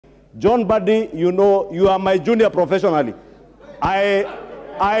John Mbadi, you know, you are my junior professionally.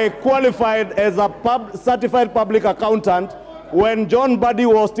 I qualified as a certified public accountant when John Mbadi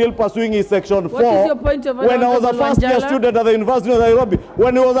was still pursuing his Section 4. What is your point of order, when I was a first-year student at the University of Nairobi,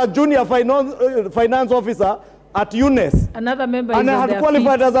 when he was a junior finance officer at UNES. Another member and is I had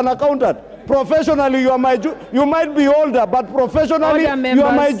qualified as an accountant. Professionally, you are my you might be older, but professionally, you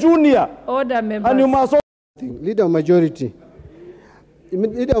are my junior. Order members. And you must. Leader of Majority.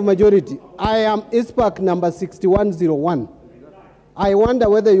 Leader of Majority, I am ISPAC number 6101. I wonder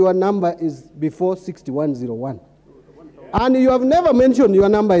whether your number is before 6101. And you have never mentioned your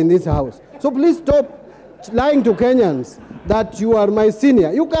number in this house. So please stop lying to Kenyans that you are my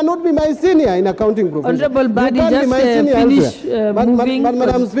senior. You cannot be my senior in accounting profession. Honorable Mbadi, just finish moving.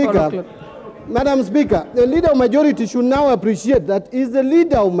 Madam Speaker, the Leader of Majority should now appreciate that he is the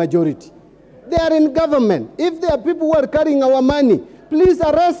Leader of Majority. They are in government. If there are people who are carrying our money, please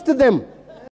arrest them.